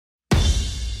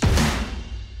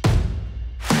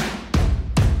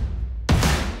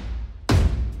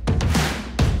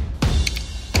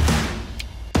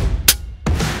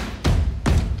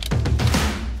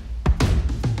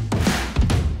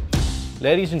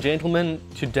Ladies and gentlemen,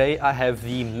 today I have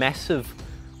the massive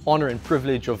honor and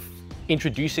privilege of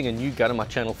introducing a new gun on my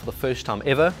channel for the first time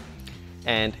ever.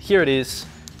 And here it is,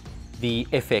 the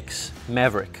FX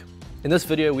Maverick. In this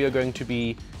video, we are going to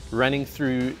be running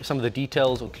through some of the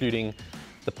details, including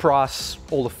the price,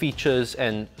 all the features,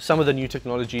 and some of the new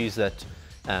technologies that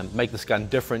make this gun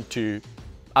different to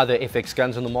other FX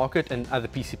guns on the market and other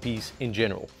PCPs in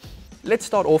general. Let's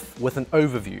start off with an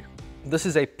overview. This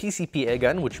is a PCP air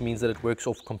gun, which means that it works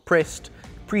off compressed,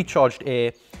 pre-charged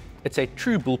air. It's a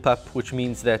true bullpup, which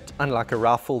means that unlike a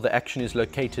rifle, the action is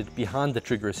located behind the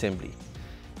trigger assembly.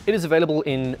 It is available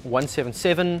in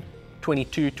 177,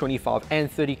 22, 25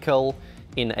 and 30 cal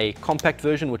in a compact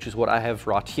version, which is what I have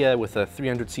right here, with a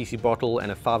 300cc bottle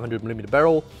and a 500mm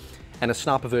barrel, and a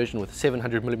sniper version with a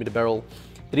 700mm barrel.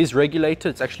 It is Regulator.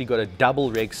 It's actually got a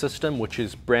double reg system, which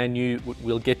is brand new.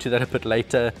 We'll get to that a bit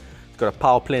later. It's got a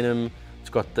power plenum. It's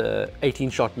got the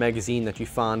 18-shot magazine that you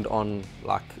find on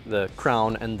like the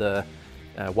Crown and the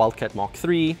Wildcat Mark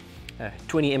III,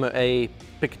 20 MOA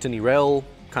Picatinny rail,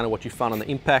 kind of what you found on the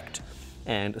Impact,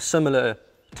 and a similar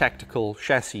tactical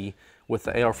chassis with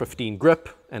the AR-15 grip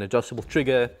and adjustable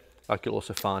trigger, like you'll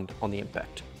also find on the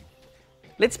Impact.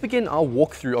 Let's begin our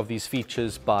walkthrough of these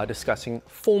features by discussing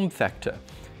form factor,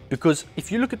 because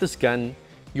if you look at this gun,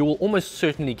 you will almost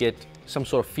certainly get some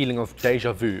sort of feeling of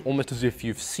deja vu, almost as if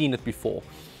you've seen it before.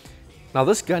 Now,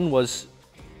 this gun was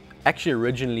actually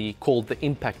originally called the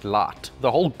Impact Light. The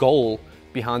whole goal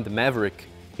behind the Maverick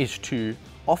is to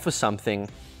offer something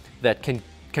that can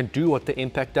do what the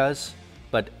Impact does,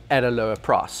 but at a lower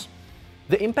price.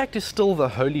 The Impact is still the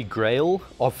holy grail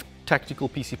of tactical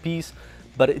PCPs,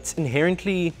 but it's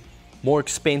inherently more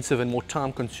expensive and more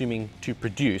time consuming to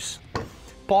produce.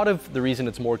 Part of the reason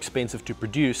it's more expensive to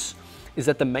produce is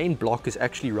that the main block is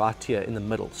actually right here in the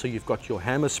middle. So you've got your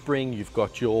hammer spring, you've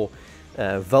got your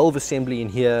valve assembly in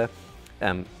here,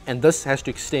 and this has to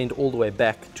extend all the way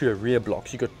back to a rear block.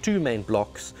 So you've got two main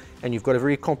blocks, and you've got a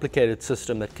very complicated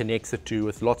system that connects the two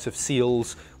with lots of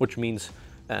seals, which means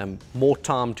more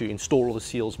time to install all the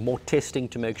seals, more testing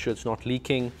to make sure it's not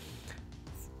leaking.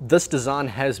 This design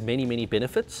has many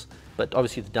benefits, but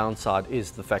obviously the downside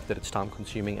is the fact that it's time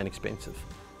consuming and expensive.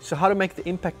 So how to make the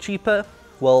Impact cheaper?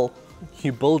 Well,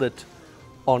 you build it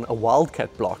on a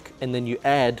Wildcat block and then you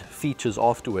add features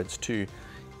afterwards to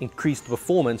increase the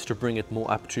performance to bring it more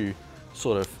up to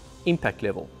sort of Impact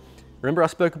level. Remember I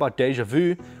spoke about deja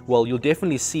vu? Well, you'll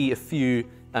definitely see a few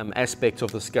aspects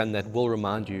of this gun that will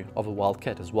remind you of a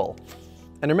Wildcat as well.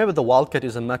 And remember, the Wildcat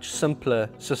is a much simpler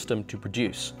system to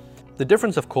produce. The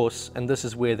difference, of course, and this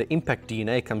is where the Impact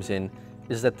DNA comes in,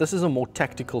 is that this is a more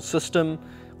tactical system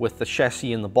with the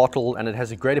chassis in the bottle, and it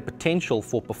has a greater potential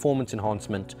for performance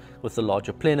enhancement with the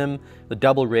larger plenum, the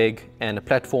double reg, and a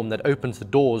platform that opens the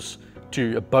doors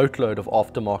to a boatload of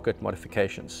aftermarket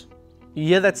modifications. You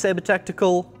hear that, Saber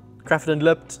Tactical, Crafted and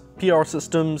Lipped, PR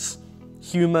Systems,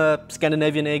 Humor,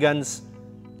 Scandinavian air guns?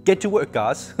 Get to work,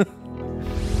 guys.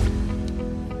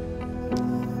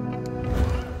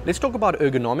 Let's talk about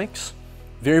ergonomics.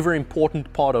 Very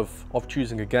important part of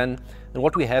choosing a gun. And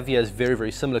what we have here is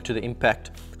very similar to the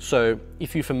Impact. So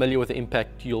if you're familiar with the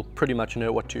Impact, you'll pretty much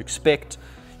know what to expect.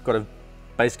 You've got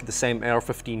basically the same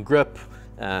AR-15 grip,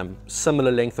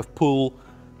 similar length of pull,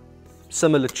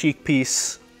 similar cheek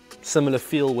piece, similar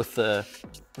feel with the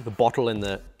bottle and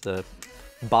the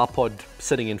bipod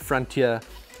sitting in front here,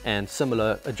 and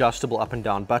similar adjustable up and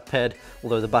down butt pad,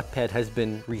 although the butt pad has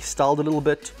been restyled a little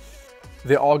bit.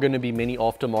 There are going to be many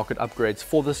aftermarket upgrades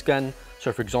for this gun.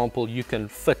 So for example, you can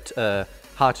fit a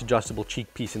height adjustable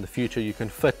cheek piece in the future. You can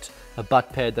fit a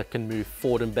butt pad that can move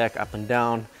forward and back, up and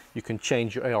down. You can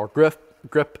change your AR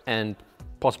grip and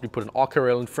possibly put an arco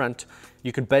rail in front.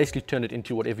 You can basically turn it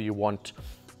into whatever you want.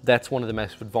 That's one of the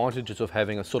massive advantages of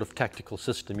having a sort of tactical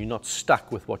system. You're not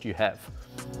stuck with what you have.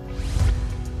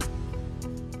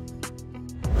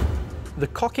 The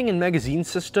cocking and magazine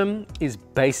system is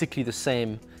basically the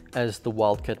same as the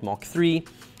Wildcat Mark III.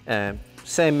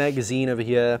 Same magazine over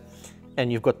here,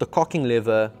 and you've got the cocking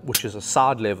lever, which is a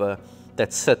side lever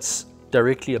that sits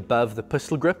directly above the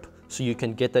pistol grip, so you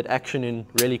can get that action in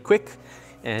really quick.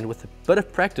 And with a bit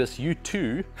of practice, you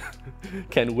too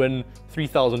can win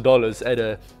 $3,000 at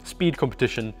a speed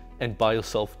competition and buy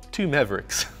yourself 2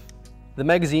 Mavericks. The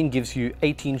magazine gives you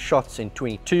 18 shots in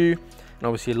 22, and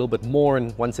obviously a little bit more in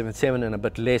 177 and a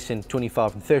bit less in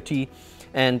 25 and 30.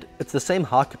 And it's the same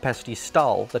high capacity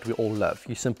style that we all love.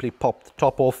 You simply pop the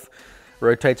top off,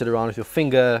 rotate it around with your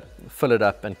finger, fill it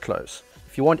up and close.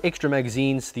 If you want extra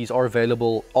magazines, these are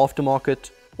available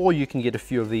aftermarket, or you can get a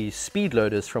few of these speed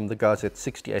loaders from the guys at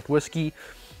 68 Whiskey.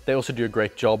 They also do a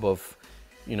great job of,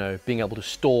 you know, being able to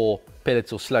store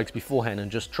pellets or slugs beforehand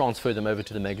and just transfer them over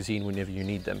to the magazine whenever you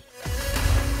need them.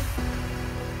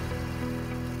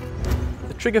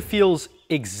 The trigger feels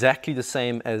exactly the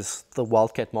same as the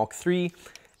Wildcat Mark III,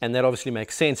 and that obviously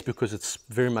makes sense because it's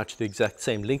very much the exact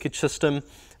same linkage system.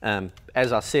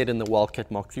 As I said in the Wildcat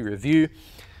Mark III review,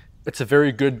 it's a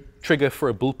very good trigger for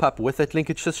a bullpup with that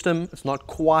linkage system. It's not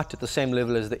quite at the same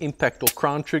level as the Impact or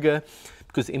Crown trigger,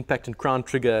 because the Impact and Crown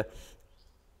trigger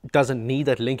doesn't need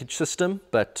that linkage system,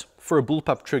 but for a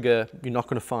bullpup trigger, you're not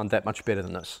going to find that much better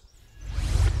than this.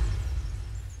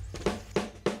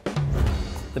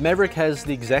 The Maverick has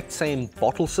the exact same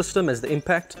bottle system as the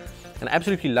Impact, and I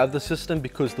absolutely love the system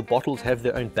because the bottles have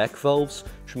their own back valves,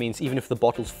 which means even if the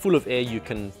bottle's full of air, you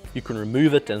can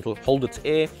remove it and it'll hold its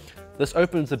air. This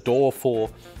opens the door for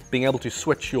being able to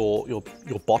switch your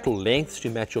bottle lengths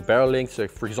to match your barrel length. So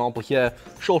for example here,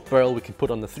 short barrel, we can put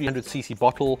on the 300cc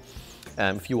bottle.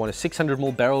 If you want a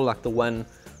 600ml barrel like the one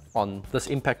on this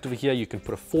Impact over here, you can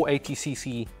put a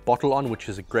 480cc bottle on, which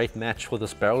is a great match for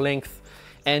this barrel length.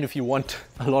 And if you want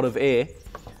a lot of air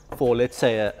for, let's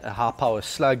say, a high power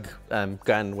slug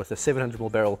gun with a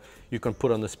 700ml barrel, you can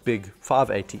put on this big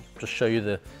 580. Just show you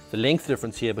the length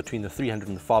difference here between the 300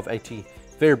 and the 580.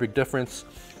 Very big difference.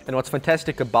 And what's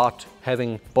fantastic about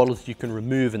having bottles you can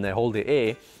remove and they hold their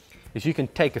air is you can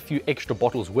take a few extra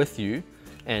bottles with you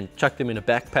and chuck them in a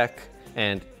backpack.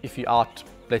 And if you're out,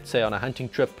 let's say on a hunting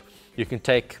trip, you can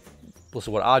take, this is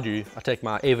what I do, I take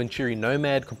my Air Venturi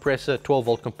Nomad compressor, 12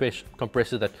 volt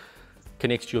compressor that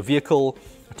connects to your vehicle.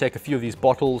 I take a few of these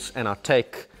bottles and I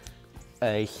take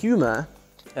a Humor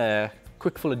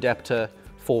quick fill adapter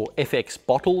for FX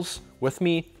bottles with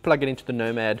me, plug it into the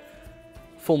Nomad,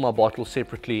 fill my bottles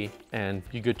separately, and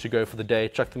you're good to go for the day.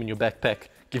 Chuck them in your backpack,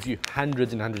 gives you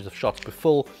hundreds and hundreds of shots per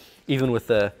fill, even with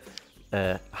a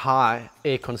high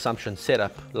air consumption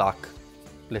setup like,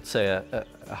 let's say, a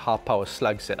high power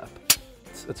slug setup.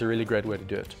 It's a really great way to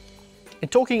do it.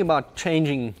 And talking about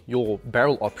changing your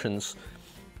barrel options,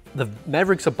 the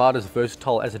Maverick's about as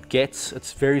versatile as it gets.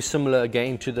 It's very similar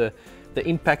again to the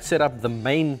Impact setup. The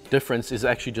main difference is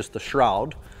actually just the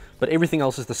shroud, but everything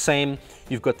else is the same.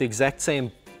 You've got the exact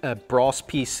same brass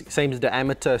piece, same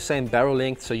diameter, same barrel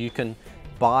length, so you can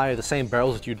buy the same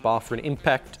barrels that you'd buy for an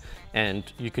Impact,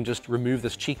 and you can just remove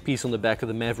this cheek piece on the back of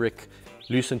the Maverick,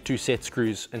 loosen 2 set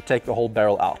screws, and take the whole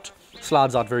barrel out.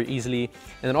 Slides out very easily.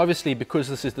 And then obviously, because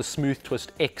this is the Smooth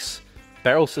Twist X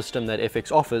barrel system that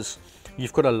FX offers,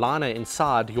 you've got a liner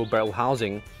inside your barrel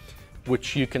housing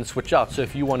which you can switch out. So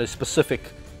if you want a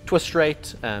specific twist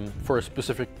rate for a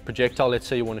specific projectile, let's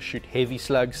say you want to shoot heavy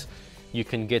slugs, you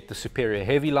can get the Superior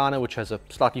Heavy liner, which has a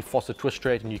slightly faster twist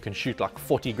rate, and you can shoot like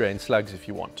 40 grain slugs if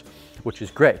you want, which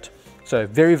is great. So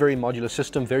very, very modular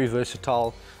system, very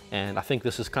versatile, and I think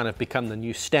this has kind of become the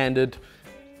new standard.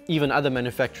 Even other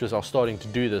manufacturers are starting to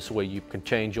do this, where you can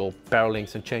change your barrel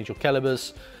lengths and change your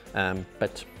calibers.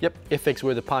 But yep, FX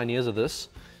were the pioneers of this,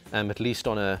 at least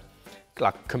on a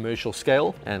commercial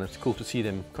scale, and it's cool to see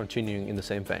them continuing in the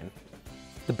same vein.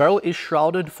 The barrel is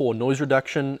shrouded for noise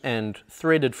reduction and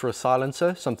threaded for a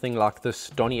silencer. Something like this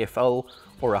Donny FL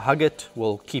or a Huggett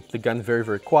will keep the gun very,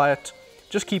 very quiet.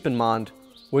 Just keep in mind,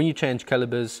 when you change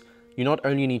calibers, you not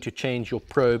only need to change your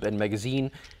probe and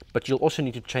magazine, but you'll also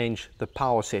need to change the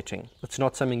power setting. It's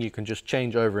not something you can just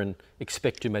change over and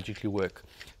expect to magically work.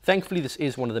 Thankfully, this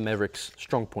is one of the Maverick's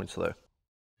strong points though.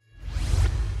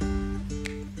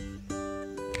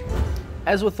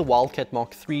 As with the Wildcat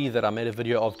Mark III that I made a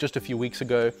video of just a few weeks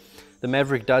ago, the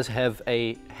Maverick does have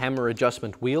a hammer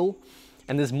adjustment wheel,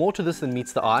 and there's more to this than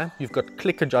meets the eye. You've got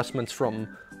click adjustments from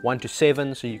 1 to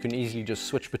 7, so you can easily just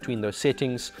switch between those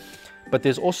settings. But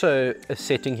there's also a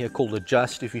setting here called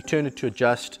adjust. If you turn it to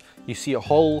adjust, you see a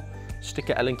hole, stick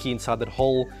an Allen key inside that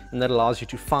hole, and that allows you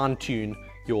to fine tune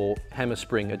your hammer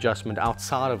spring adjustment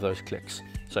outside of those clicks.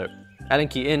 So Allen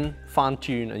key in, fine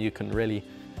tune, and you can really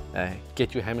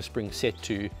get your hammer spring set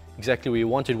to exactly where you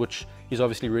want it, which is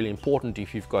obviously really important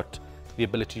if you've got the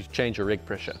ability to change your reg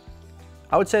pressure.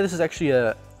 I would say this is actually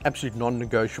a absolute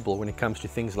non-negotiable when it comes to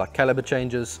things like caliber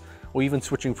changes, or even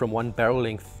switching from one barrel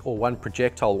length or one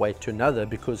projectile weight to another,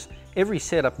 because every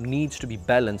setup needs to be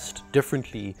balanced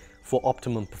differently for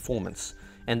optimum performance.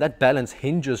 And that balance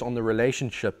hinges on the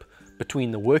relationship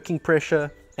between the working pressure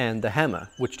and the hammer,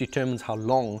 which determines how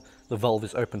long the valve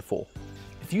is open for.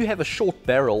 If you have a short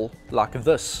barrel like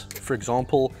this, for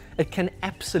example, it can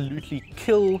absolutely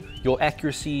kill your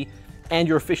accuracy and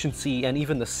your efficiency and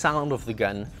even the sound of the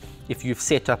gun if you've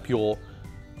set up your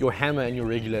hammer and your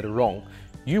regulator wrong.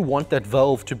 You want that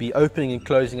valve to be opening and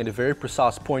closing at a very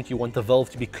precise point. You want the valve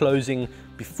to be closing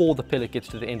before the pellet gets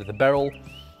to the end of the barrel.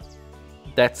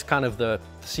 That's kind of the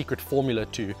secret formula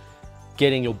to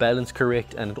getting your balance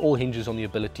correct, and it all hinges on the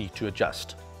ability to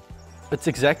adjust. It's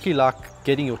exactly like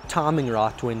getting your timing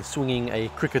right when swinging a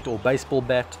cricket or baseball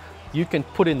bat. You can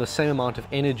put in the same amount of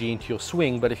energy into your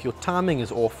swing, but if your timing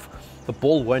is off, the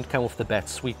ball won't come off the bat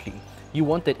sweetly. You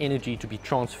want that energy to be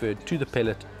transferred to the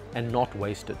pellet and not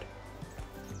wasted.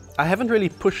 I haven't really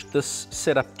pushed this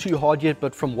setup too hard yet,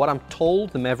 but from what I'm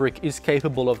told, the Maverick is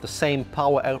capable of the same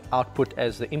power output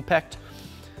as the Impact,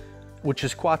 which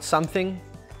is quite something.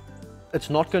 It's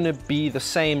not going to be the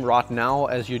same right now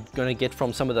as you're going to get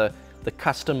from some of the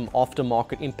custom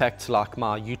aftermarket Impacts like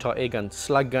my Utah Airgun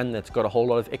slug gun that's got a whole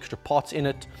lot of extra parts in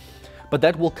it, but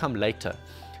that will come later.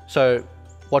 So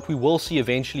what we will see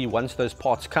eventually once those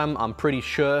parts come, I'm pretty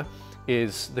sure,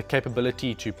 is the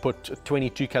capability to put a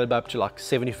 22 caliber up to like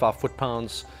 75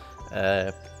 foot-pounds,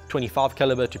 25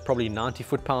 caliber to probably 90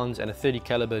 foot-pounds, and a 30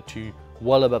 caliber to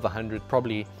well above 100,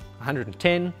 probably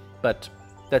 110, but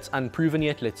that's unproven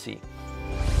yet. Let's see.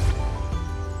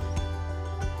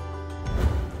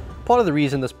 Part of the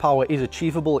reason this power is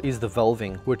achievable is the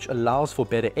valving, which allows for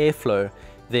better airflow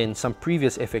than some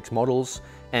previous FX models,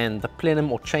 and the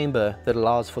plenum or chamber that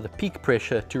allows for the peak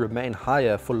pressure to remain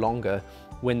higher for longer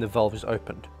when the valve is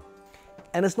opened.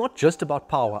 And it's not just about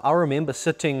power. I remember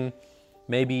sitting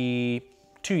maybe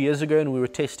 2 years ago and we were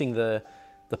testing the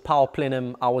power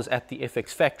plenum. I was at the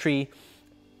FX factory.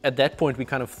 At that point we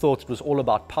kind of thought it was all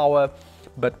about power,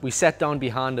 but we sat down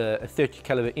behind a 30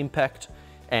 caliber Impact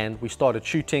and we started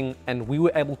shooting, and we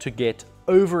were able to get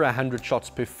over 100 shots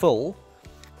per fill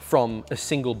from a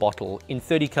single bottle in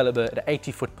 30 caliber at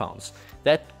 80 foot-pounds.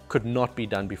 That could not be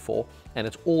done before, and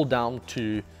it's all down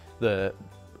to the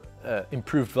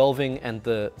improved valving and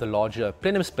the larger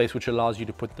plenum space, which allows you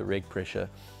to put the reg pressure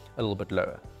a little bit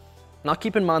lower. Now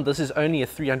keep in mind this is only a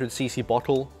 300cc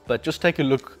bottle, but just take a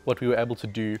look what we were able to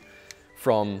do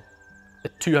from a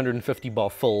 250 bar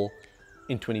fill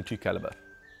in 22 caliber.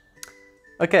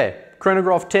 Okay,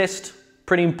 chronograph test,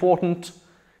 pretty important.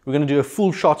 We're going to do a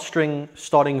full shot string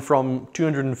starting from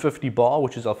 250 bar,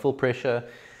 which is our full pressure,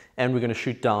 and we're going to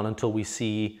shoot down until we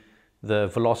see the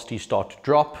velocity start to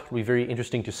drop. It'll be very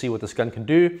interesting to see what this gun can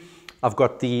do. I've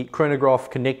got the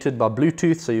chronograph connected by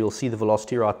Bluetooth, so you'll see the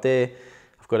velocity right there.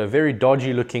 I've got a very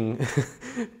dodgy looking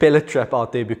pellet trap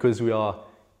out there because we are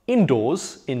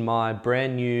indoors in my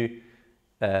brand new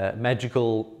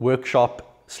magical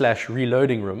workshop /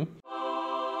 reloading room.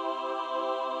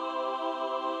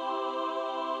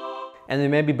 And there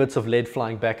may be bits of lead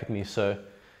flying back at me, so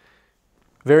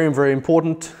very, very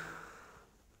important.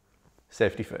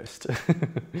 Safety first.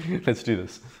 Let's do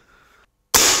this.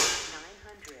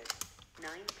 919,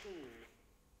 923,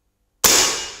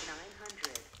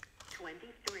 912,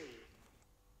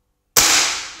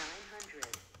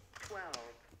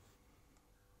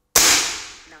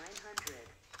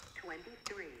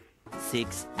 923.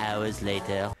 6 hours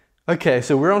later. Okay,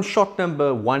 so we're on shot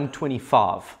number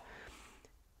 125.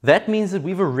 That means that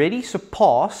we've already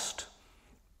surpassed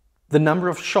the number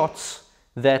of shots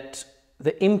that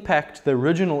the Impact, the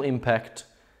original Impact,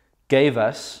 gave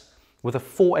us with a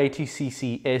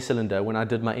 480cc air cylinder when I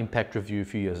did my Impact review a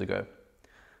few years ago.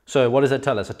 So what does that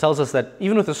tell us? It tells us that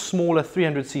even with a smaller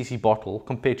 300cc bottle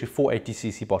compared to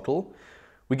 480cc bottle,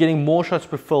 we're getting more shots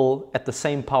per fill at the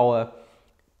same power.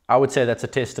 I would say that's a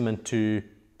testament to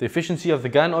the efficiency of the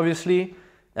gun, obviously.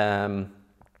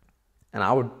 And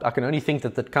I can only think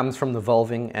that that comes from the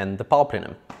valving and the power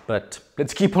plenum. But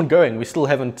let's keep on going. We still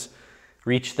haven't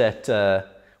reached that.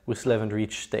 We still haven't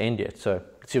reached the end yet. So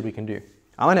let's see what we can do.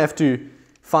 I'm gonna have to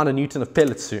find a Newton of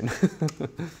pellets soon.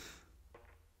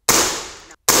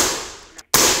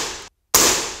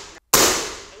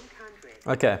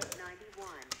 Okay,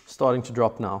 starting to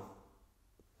drop now.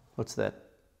 What's that?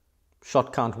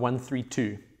 Shot count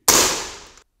 132.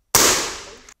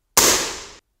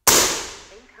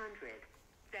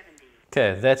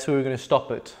 Okay, that's where we're going to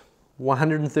stop it.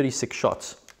 136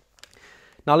 shots.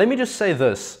 Now let me just say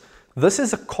this. This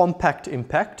is a compact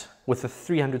Impact with a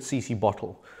 300cc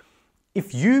bottle.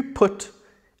 If you put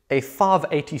a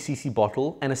 580cc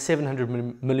bottle and a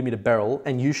 700mm barrel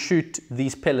and you shoot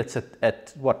these pellets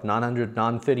at what, 900,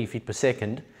 930 feet per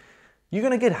second, you're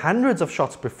going to get hundreds of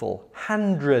shots per fill.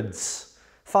 Hundreds.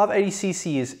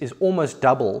 580cc is almost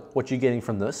double what you're getting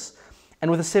from this.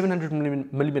 And with a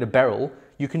 700mm barrel,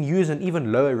 you can use an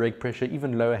even lower reg pressure,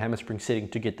 even lower hammer spring setting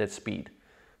to get that speed.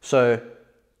 So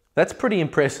that's pretty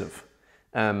impressive.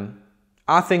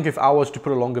 I think if I was to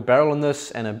put a longer barrel on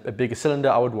this and a bigger cylinder,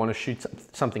 I would want to shoot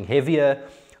something heavier.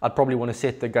 I'd probably want to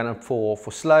set the gun up for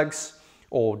slugs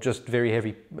or just very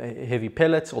heavy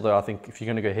pellets, although I think if you're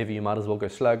going to go heavy, you might as well go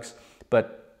slugs.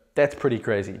 But that's pretty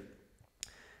crazy.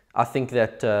 I think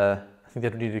that think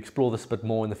that we need to explore this a bit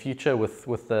more in the future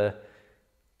with the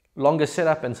longer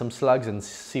setup and some slugs and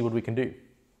see what we can do.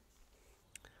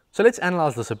 So let's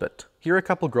analyze this a bit. Here are a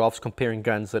couple graphs comparing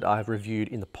guns that I've reviewed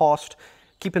in the past.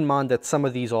 Keep in mind that some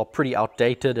of these are pretty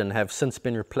outdated and have since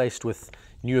been replaced with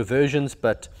newer versions,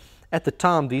 but at the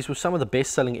time these were some of the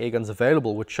best-selling air guns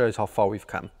available, which shows how far we've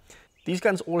come. These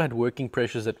guns all had working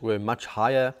pressures that were much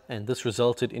higher, and this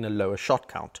resulted in a lower shot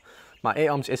count. My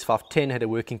Air Arms S510 had a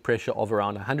working pressure of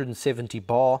around 170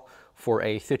 bar for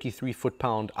a 33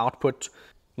 foot-pound output.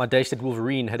 My Daystate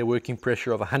Wolverine had a working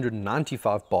pressure of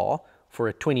 195 bar for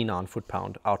a 29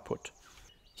 foot-pound output.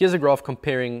 Here's a graph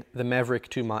comparing the Maverick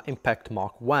to my Impact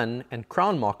Mark I and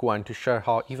Crown Mark I to show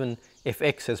how even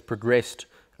FX has progressed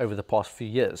over the past few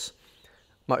years.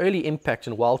 My early Impact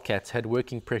and Wildcats had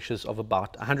working pressures of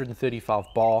about 135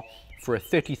 bar for a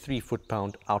 33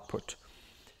 foot-pound output.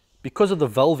 Because of the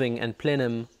valving and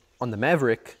plenum on the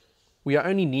Maverick, we are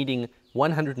only needing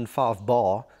 105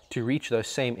 bar to reach those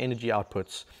same energy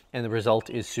outputs, and the result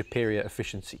is superior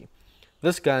efficiency.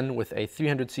 This gun with a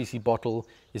 300cc bottle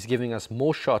is giving us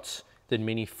more shots than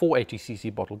many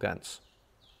 480cc bottle guns.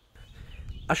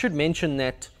 I should mention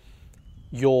that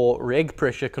your reg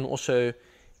pressure can also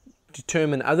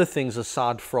determine other things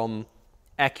aside from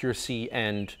accuracy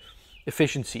and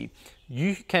efficiency.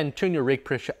 You can turn your reg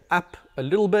pressure up a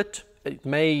little bit. It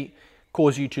may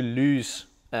cause you to lose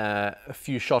a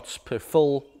few shots per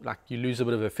fill, like you lose a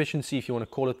bit of efficiency if you want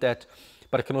to call it that,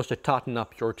 but it can also tighten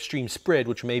up your extreme spread,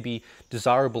 which may be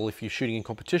desirable if you're shooting in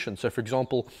competition. So for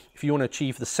example, if you want to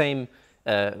achieve the same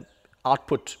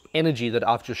output energy that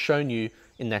I've just shown you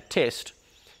in that test,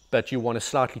 but you want a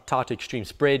slightly tighter extreme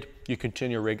spread, you can turn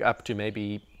your rig up to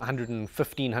maybe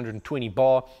 115, 120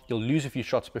 bar. You'll lose a few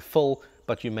shots per fill,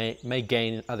 but you may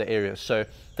gain in other areas. So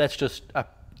that's just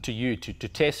up to you to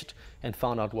test and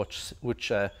find out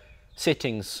which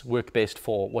settings work best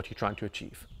for what you're trying to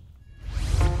achieve.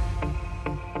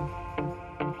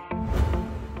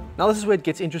 Now this is where it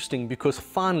gets interesting, because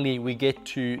finally we get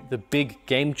to the big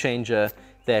game changer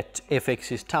that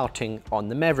FX is touting on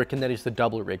the Maverick, and that is the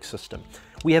double reg system.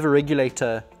 We have a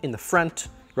regulator in the front,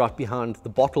 right behind the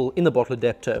bottle, in the bottle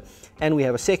adapter, and we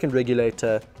have a second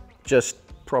regulator just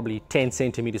probably 10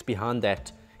 centimeters behind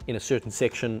that in a certain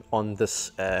section on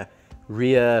this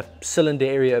rear cylinder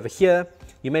area over here.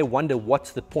 You may wonder,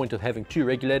 what's the point of having two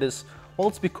regulators? Well,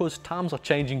 it's because times are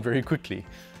changing very quickly.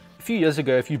 A few years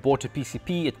ago, if you bought a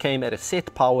PCP, it came at a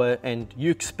set power and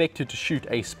you expected to shoot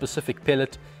a specific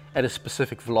pellet at a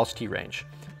specific velocity range.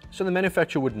 So the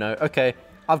manufacturer would know, okay,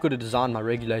 I've got to design my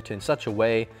regulator in such a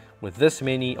way with this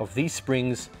many of these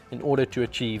springs in order to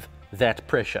achieve that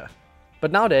pressure.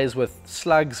 But nowadays, with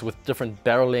slugs, with different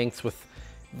barrel lengths, with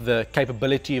the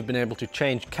capability of being able to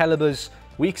change calibers,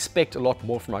 we expect a lot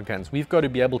more from our guns. We've got to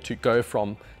be able to go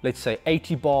from, let's say,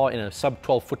 80 bar in a sub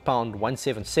 12 foot-pound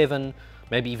 177,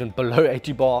 maybe even below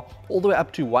 80 bar, all the way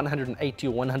up to 180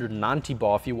 or 190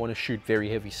 bar if you want to shoot very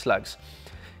heavy slugs.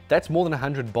 That's more than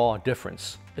 100 bar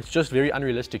difference. It's just very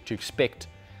unrealistic to expect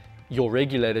your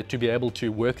regulator to be able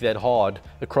to work that hard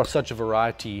across such a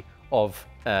variety of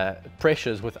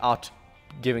pressures without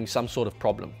giving some sort of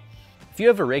problem. If you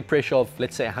have a reg pressure of,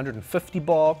 let's say, 150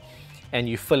 bar and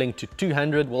you're filling to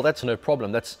 200, well, that's no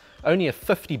problem. That's only a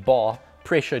 50 bar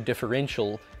pressure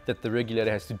differential that the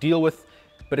regulator has to deal with.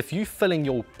 But if you're filling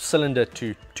your cylinder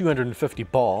to 250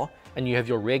 bar and you have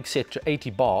your reg set to 80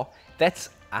 bar, that's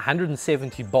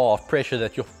 170 bar of pressure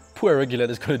that your poor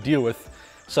regulator is going to deal with.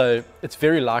 So it's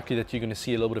very likely that you're going to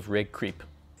see a little bit of reg creep.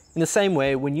 In the same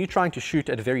way, when you're trying to shoot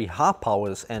at very high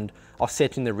powers and are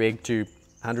setting the reg to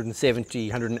 170,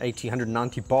 180,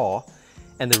 190 bar,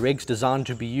 and the reg's designed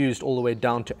to be used all the way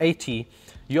down to 80,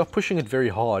 you're pushing it very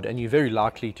hard and you're very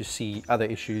likely to see other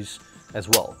issues as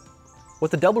well. What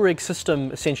the double reg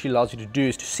system essentially allows you to do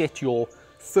is to set your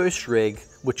first reg,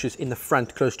 which is in the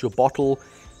front close to your bottle,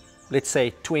 let's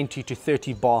say 20 to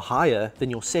 30 bar higher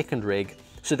than your second reg,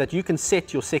 so that you can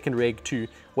set your second reg to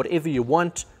whatever you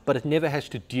want, but it never has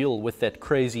to deal with that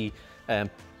crazy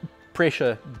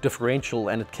pressure differential,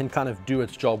 and it can kind of do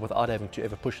its job without having to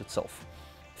ever push itself.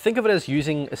 Think of it as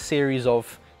using a series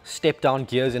of step down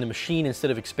gears in a machine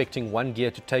instead of expecting one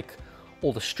gear to take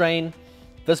all the strain.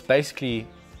 This basically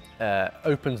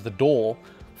opens the door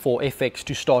for FX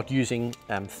to start using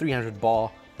 300 bar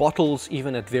bottles,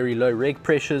 even at very low reg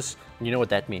pressures. And you know what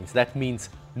that means? That means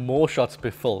more shots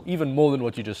per fill, even more than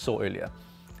what you just saw earlier.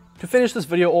 To finish this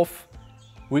video off,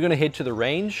 we're going to head to the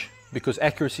range because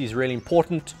accuracy is really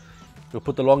important. We'll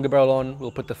put the longer barrel on,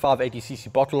 we'll put the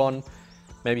 580cc bottle on,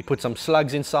 maybe put some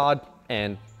slugs inside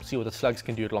and see what the slugs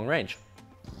can do at long range.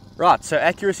 Right, so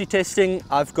accuracy testing,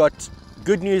 I've got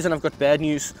good news and I've got bad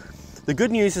news. The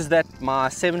good news is that my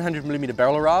 700mm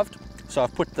barrel arrived, so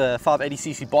I've put the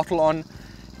 580cc bottle on,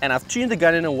 and I've tuned the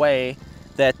gun in a way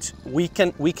that we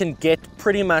can get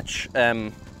pretty much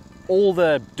all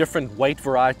the different weight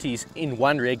varieties in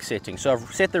one reg setting. So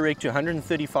I've set the reg to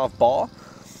 135 bar.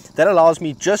 That allows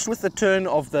me, just with the turn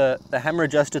of the hammer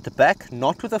adjust at the back,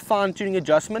 not with a fine tuning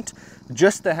adjustment,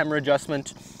 just the hammer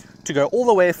adjustment, to go all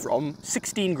the way from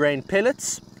 16 grain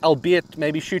pellets, albeit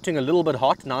maybe shooting a little bit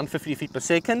hot, 950 feet per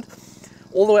second,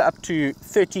 all the way up to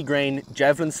 30 grain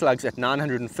javelin slugs at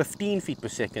 915 feet per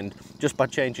second, just by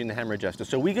changing the hammer adjuster.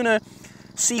 So we're gonna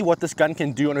see what this gun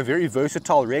can do on a very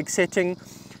versatile reg setting.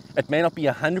 It may not be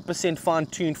 100% fine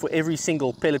tuned for every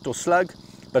single pellet or slug,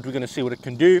 but we're gonna see what it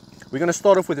can do. We're gonna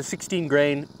start off with the 16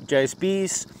 grain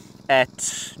JSBs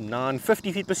at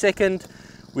 950 feet per second.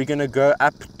 We're gonna go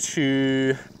up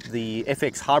to the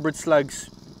FX hybrid slugs,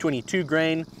 22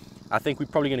 grain. I think we're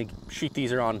probably gonna shoot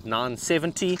these around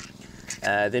 970.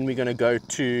 Then we're gonna go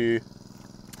to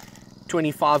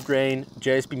 25 grain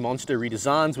JSB Monster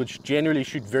redesigns, which generally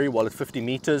shoot very well at 50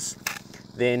 meters.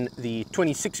 Then the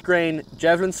 26 grain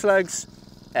javelin slugs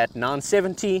at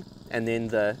 970, and then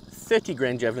the 30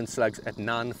 grain javelin slugs at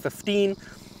 915.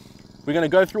 We're going to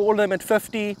go through all of them at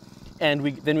 50, and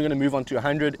then we're going to move on to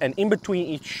 100. And in between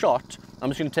each shot, I'm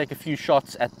just going to take a few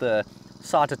shots at the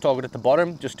sighted target at the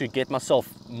bottom, just to get myself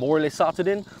more or less sighted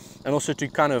in, and also to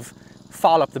kind of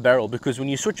foul up the barrel, because when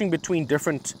you're switching between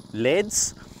different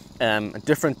leads,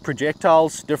 different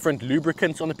projectiles, different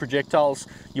lubricants on the projectiles,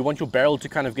 you want your barrel to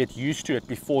kind of get used to it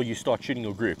before you start shooting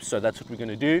your groups. So that's what we're going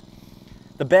to do.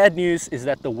 The bad news is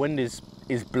that the wind is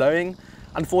blowing.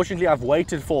 Unfortunately, I've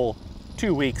waited for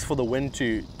 2 weeks for the wind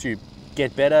to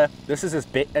get better. This is as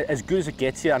good as it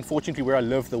gets here. Unfortunately, where I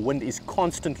live, the wind is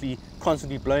constantly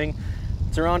blowing.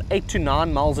 It's around 8 to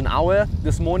 9 miles an hour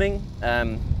this morning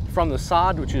from the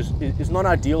side, which is not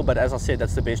ideal, but as I said,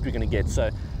 that's the best we're going to get. So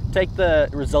take the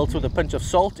results with a pinch of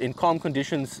salt. In calm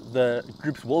conditions, the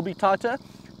groups will be tighter,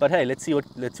 but hey, let's see what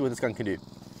this gun can do.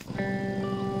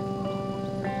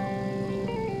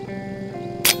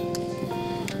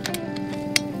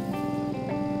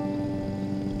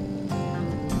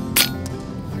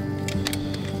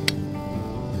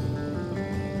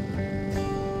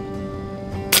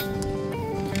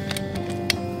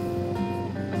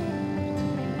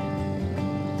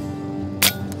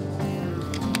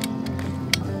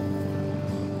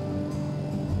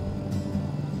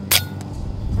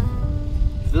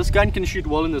 If this gun can shoot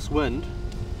well in this wind,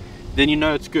 then you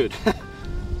know it's good.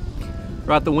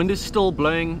 Right, the wind is still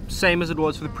blowing, same as it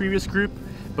was for the previous group,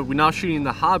 but we're now shooting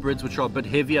the hybrids, which are a bit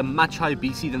heavier, much higher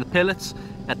BC than the pellets,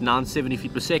 at 970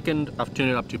 feet per second. I've turned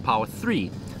it up to power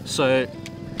 3. So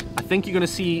I think you're going to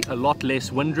see a lot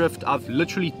less wind drift. I've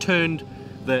literally turned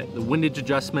the windage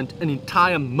adjustment an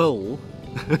entire mil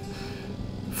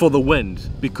for the wind,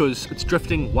 because it's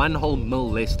drifting 1 whole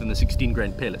mil less than the 16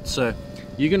 grain pellet. So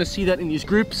you're going to see that in these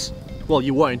groups. Well,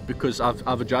 you won't, because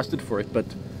I've adjusted for it, but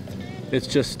let's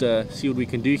just see what we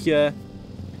can do here.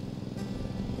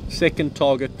 Second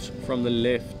target from the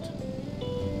left,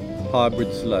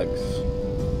 hybrid slugs.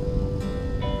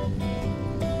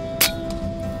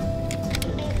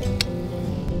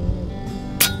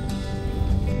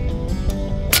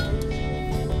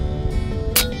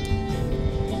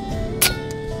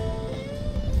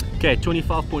 Okay,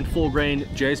 25.4 grain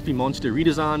JSB Monster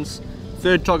redesigns.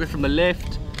 Third target from the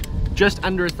left, just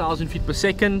under 1,000 feet per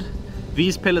second.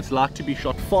 These pellets like to be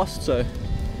shot fast, so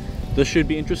this should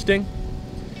be interesting.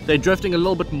 They're drifting a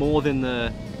little bit more than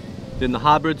the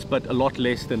hybrids, but a lot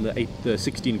less than the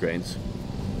 16 grains.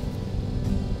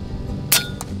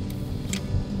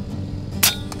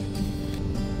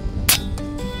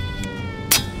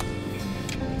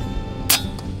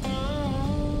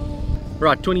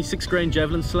 Right, 26 grain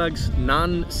javelin slugs,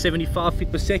 975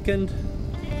 feet per second.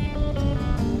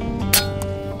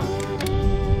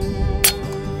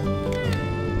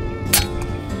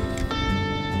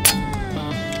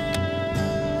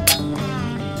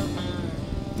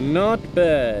 Not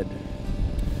bad.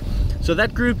 So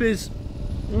that group is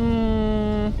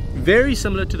very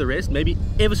similar to the rest, maybe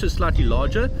ever so slightly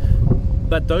larger,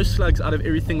 but those slugs, out of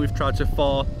everything we've tried so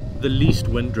far, the least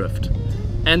wind drift.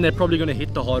 And they're probably going to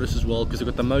hit the hardest as well, because they've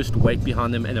got the most weight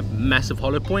behind them and a massive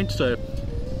hollow point. So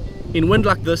in wind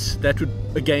like this, that would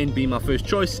again be my first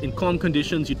choice. In calm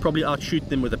conditions, you'd probably outshoot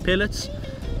them with the pellets,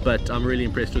 but I'm really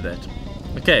impressed with that.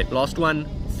 Okay, last one,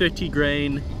 30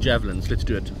 grain javelins. Let's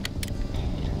do it.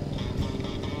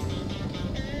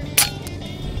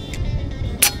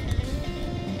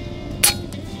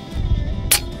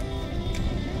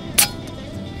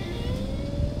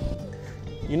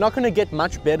 You're not going to get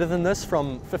much better than this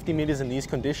from 50 meters in these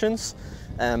conditions.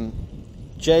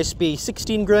 JSB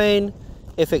 16 grain,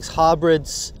 FX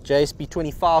hybrids, JSB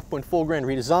 25.4 grain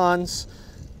redesigns,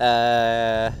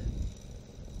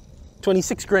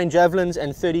 26 grain javelins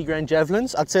and 30 grain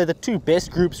javelins. I'd say the two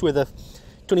best groups were the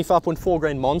 25.4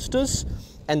 grain monsters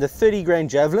and the 30 grain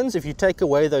javelins. If you take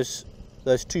away those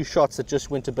two shots that just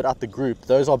went a bit out the group,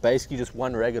 those are basically just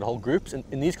one ragged hole groups.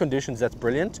 In these conditions, that's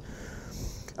brilliant.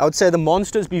 I would say the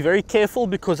monsters, be very careful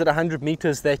because at 100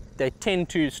 meters they tend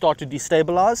to start to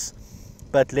destabilize.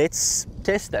 But let's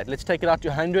test that. Let's take it out to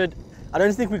 100. I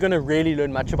don't think we're going to really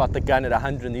learn much about the gun at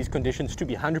 100 in these conditions, to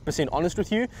be 100% honest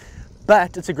with you.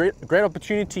 But it's a great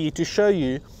opportunity to show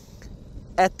you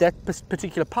at that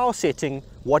particular power setting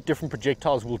what different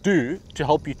projectiles will do to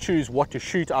help you choose what to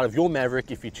shoot out of your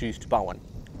Maverick if you choose to buy one.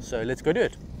 So let's go do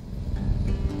it.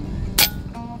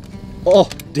 Oh,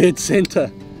 dead center.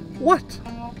 What?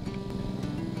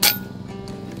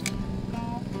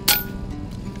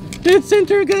 Dead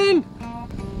center again.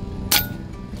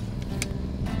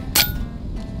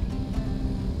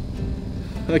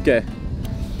 Okay,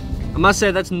 I must say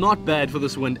that's not bad for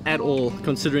this wind at all,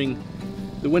 considering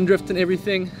the wind drift and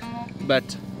everything,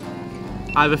 but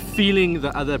I have a feeling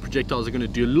the other projectiles are going to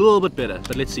do a little bit better,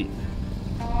 but let's see.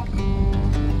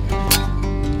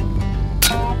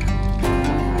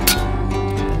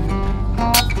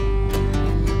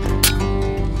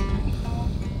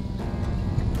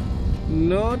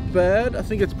 Not bad. I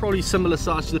think it's probably similar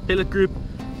size to the pellet group,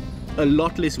 a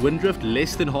lot less wind drift,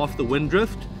 less than half the wind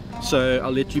drift. So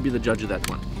I'll let you be the judge of that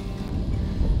one.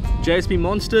 JSB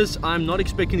monsters, I'm not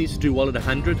expecting these to do well at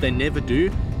 100. They never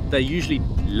do. They're usually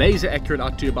laser accurate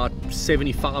out to about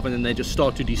 75 and then they just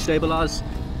start to destabilize.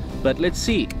 But let's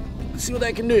see what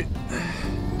they can do.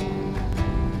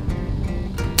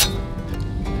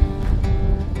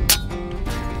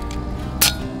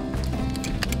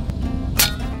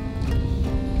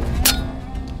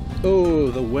 Oh,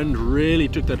 the wind really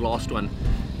took that last one.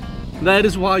 That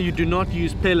is why you do not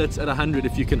use pellets at 100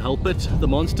 if you can help it. The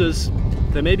monsters,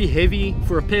 they may be heavy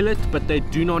for a pellet, but they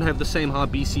do not have the same high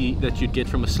BC that you'd get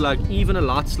from a slug. Even a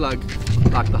light slug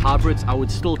like the hybrids, I would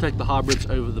still take the hybrids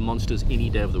over the monsters any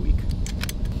day of the week.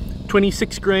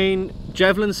 26 grain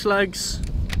javelin slugs,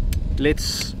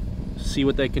 let's see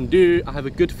what they can do. I have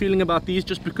a good feeling about these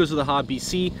just because of the high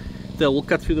BC. They will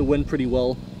cut through the wind pretty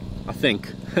well, I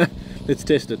think. Let's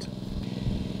test it.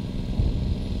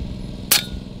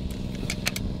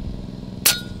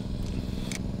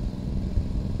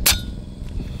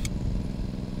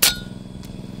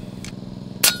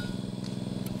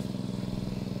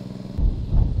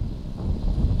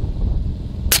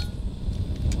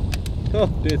 Oh,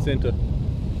 dead center.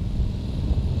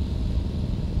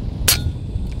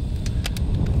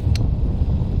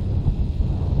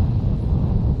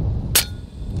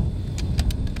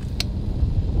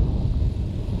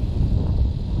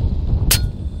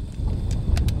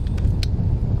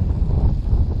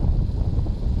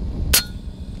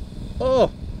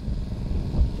 Oh!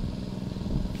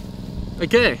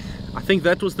 Okay, I think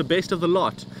that was the best of the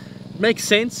lot. Makes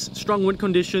sense, strong wind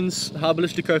conditions, high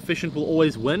ballistic coefficient will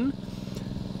always win.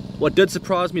 What did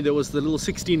surprise me, there was the little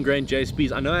 16 grain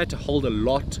JSBs. I know I had to hold a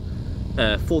lot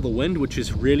for the wind, which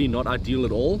is really not ideal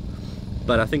at all,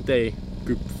 but I think they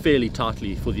group fairly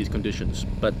tightly for these conditions.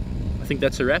 But I think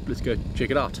that's a wrap. Let's go check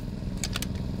it out.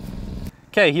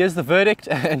 Okay, here's the verdict,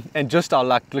 and just our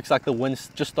luck, looks like the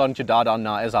wind's just starting to die down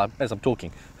now as I'm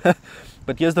talking.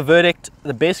 But here's the verdict.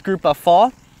 The best group by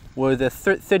far were the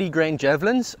 30 grain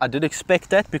javelins. I did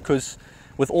expect that because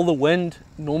with all the wind,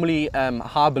 normally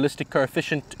high ballistic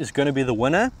coefficient is going to be the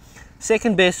winner.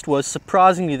 Second best was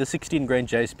surprisingly the 16 grain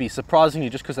JSB, surprisingly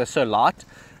just because they're so light,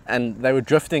 and they were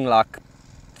drifting like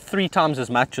 3 times as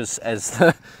much as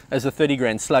the 30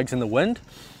 grain slugs in the wind,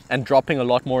 and dropping a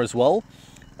lot more as well.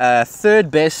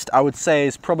 Third best, I would say,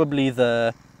 is probably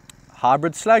the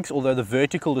hybrid slugs, although the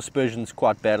vertical dispersion is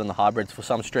quite bad on the hybrids for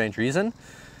some strange reason.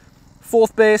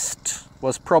 Fourth best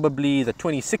was probably the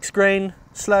 26 grain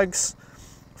slugs,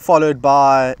 followed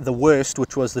by the worst,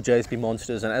 which was the JSB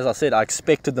monsters. And as I said, I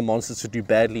expected the monsters to do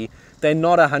badly. They're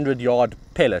not a 100-yard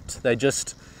pellet. They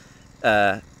just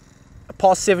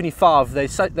past 75, they're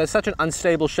such an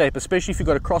unstable shape, especially if you've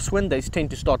got a crosswind. They tend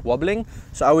to start wobbling.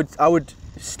 So I would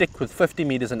stick with 50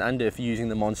 meters and under if you're using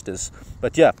the monsters.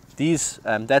 But yeah, these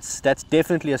that's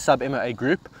definitely a sub MOA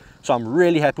group. So I'm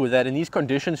really happy with that. In these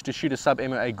conditions, to shoot a sub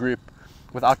MOA group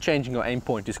without changing your aim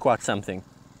point is quite something.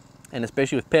 And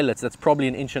especially with pellets, that's probably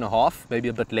 1.5 inches, maybe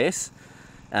a bit less.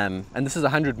 And this is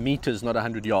 100 meters, not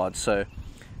 100 yards. So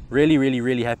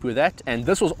Really happy with that. And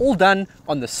this was all done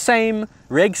on the same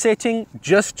reg setting,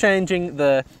 just changing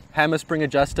the hammer spring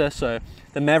adjuster. So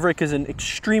the Maverick is an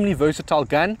extremely versatile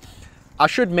gun. I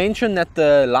should mention that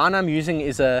the line I'm using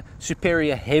is a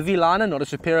superior heavy liner, not a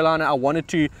superior liner. I wanted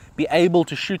to be able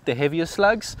to shoot the heavier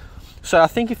slugs. So I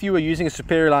think if you were using a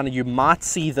superior liner, you might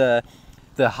see the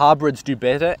hybrids do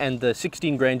better and the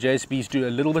 16 grain JSBs do a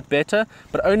little bit better,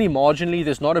 but only marginally.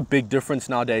 There's not a big difference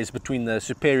nowadays between the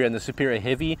superior and the superior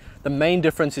heavy. The main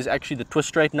difference is actually the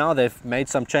twist rate now. They've made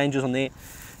some changes on there.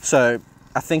 So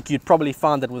I think you'd probably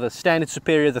find that with a standard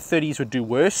superior, the 30s would do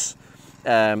worse.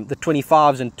 The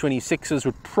 25s and 26s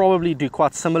would probably do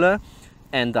quite similar,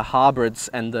 and the hybrids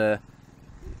and the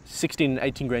 16 and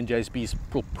 18 grain JSBs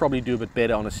will probably do a bit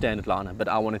better on a standard liner. But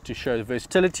I wanted to show the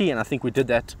versatility, and I think we did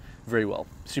that very well.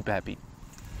 Super happy.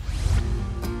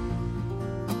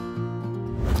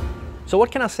 So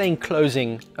what can I say in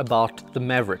closing about the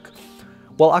Maverick?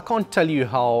 Well, I can't tell you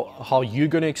how you're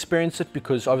going to experience it,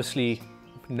 because obviously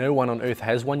no one on earth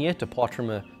has one yet, apart from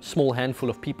a small handful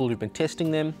of people who've been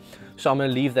testing them. So I'm going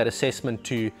to leave that assessment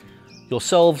to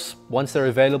yourselves. Once they're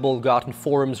available, go out in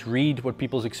forums, read what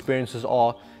people's experiences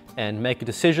are, and make a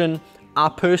decision. I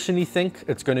personally think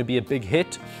it's going to be a big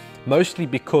hit, mostly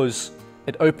because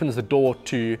it opens the door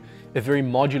to a very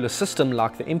modular system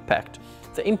like the Impact.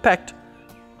 The Impact,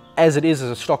 as it is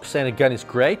as a stock standard gun, is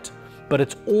great, but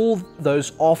it's all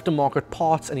those aftermarket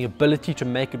parts and the ability to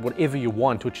make it whatever you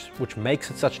want, which makes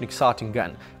it such an exciting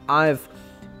gun. I've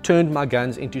turned my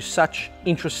guns into such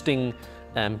interesting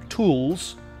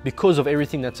tools because of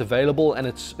everything that's available, and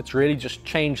it's really just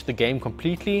changed the game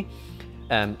completely.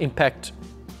 Impact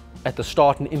at the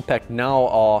start and Impact now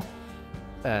are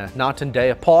night and day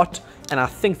apart, and I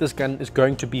think this gun is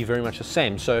going to be very much the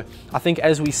same. So I think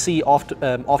as we see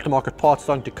aftermarket parts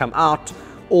starting to come out,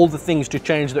 all the things to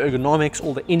change the ergonomics,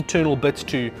 all the internal bits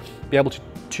to be able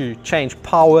to change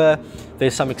power,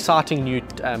 there's some exciting new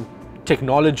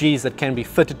technologies that can be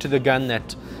fitted to the gun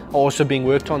that are also being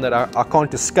worked on that I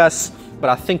can't discuss, but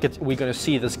I think we're going to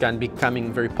see this gun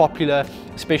becoming very popular,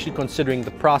 especially considering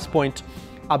the price point.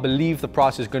 I believe the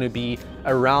price is going to be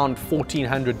around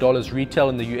 $1,400 retail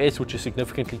in the US, which is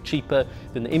significantly cheaper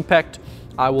than the Impact.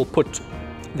 I will put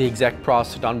the exact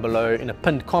price down below in a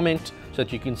pinned comment so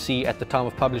that you can see at the time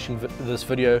of publishing this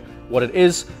video what it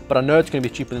is, but I know it's going to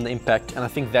be cheaper than the Impact, and I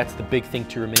think that's the big thing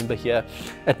to remember here.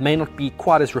 It may not be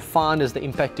quite as refined as the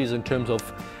Impact is in terms of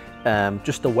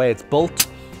just the way it's built,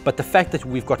 but the fact that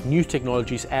we've got new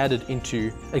technologies added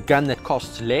into a gun that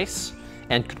costs less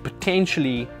and could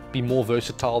potentially be more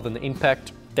versatile than the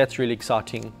Impact, that's really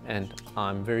exciting, and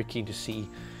I'm very keen to see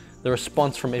the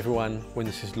response from everyone when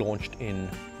this is launched in,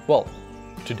 well,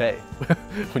 today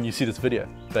when you see this video.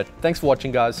 But thanks for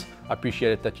watching, guys. I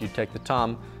appreciate it that you take the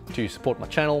time to support my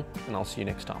channel, and I'll see you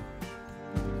next time.